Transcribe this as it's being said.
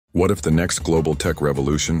What if the next global tech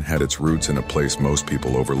revolution had its roots in a place most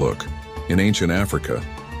people overlook? In ancient Africa,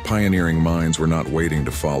 pioneering minds were not waiting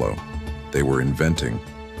to follow. They were inventing.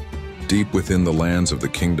 Deep within the lands of the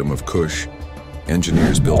Kingdom of Kush,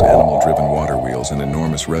 engineers built animal-driven water wheels and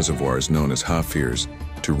enormous reservoirs known as hafirs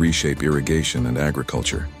to reshape irrigation and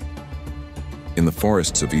agriculture. In the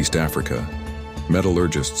forests of East Africa,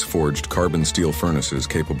 metallurgists forged carbon steel furnaces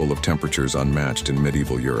capable of temperatures unmatched in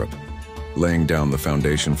medieval Europe, laying down the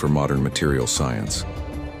foundation for modern material science.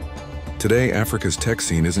 Today, Africa's tech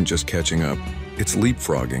scene isn't just catching up, it's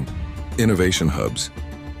leapfrogging. Innovation hubs,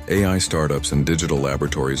 AI startups, and digital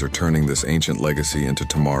laboratories are turning this ancient legacy into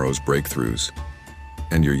tomorrow's breakthroughs.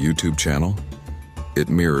 And your YouTube channel? It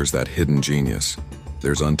mirrors that hidden genius.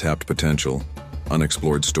 There's untapped potential,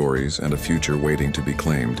 unexplored stories, and a future waiting to be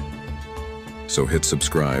claimed. So hit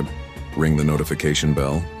subscribe, ring the notification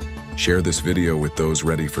bell, share this video with those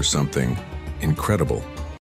ready for something incredible.